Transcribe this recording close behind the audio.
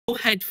Your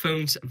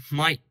headphones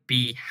might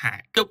be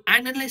hacked. So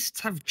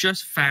analysts have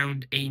just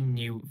found a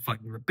new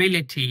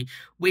vulnerability,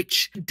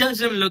 which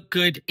doesn't look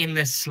good in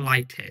the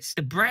slightest.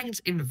 The brands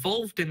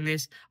involved in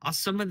this are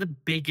some of the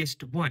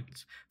biggest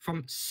ones,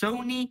 from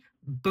Sony,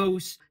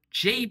 Bose,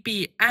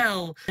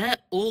 JBL. They're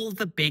all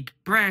the big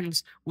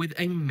brands with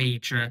a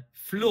major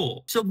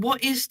flaw. So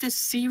what is the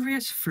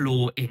serious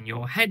flaw in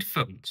your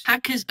headphones?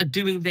 Hackers are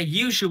doing their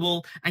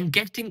usual and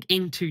getting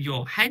into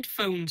your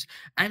headphones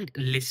and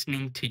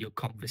listening to your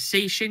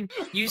conversation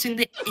using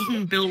the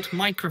inbuilt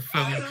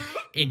microphone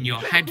in your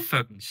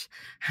headphones.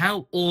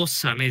 How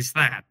awesome is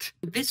that?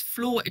 This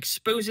flaw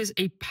exposes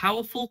a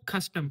powerful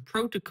custom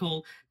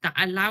protocol that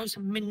allows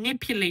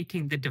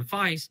manipulating the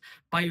device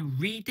by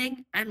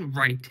reading and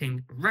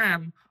writing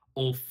RAM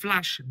or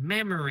flash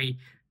memory.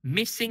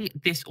 Missing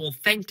this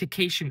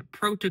authentication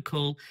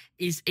protocol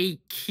is a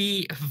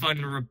key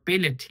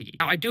vulnerability.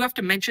 Now, I do have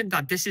to mention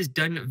that this is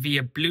done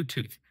via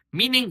Bluetooth,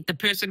 meaning the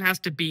person has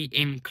to be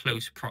in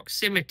close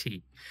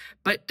proximity.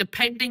 But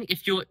depending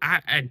if you're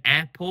at an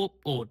airport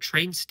or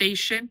train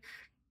station,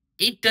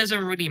 it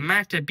doesn't really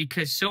matter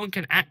because someone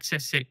can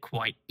access it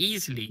quite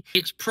easily.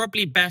 It's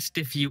probably best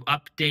if you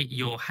update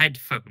your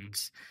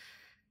headphones.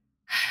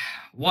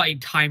 What a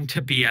time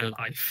to be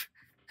alive.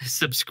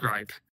 Subscribe.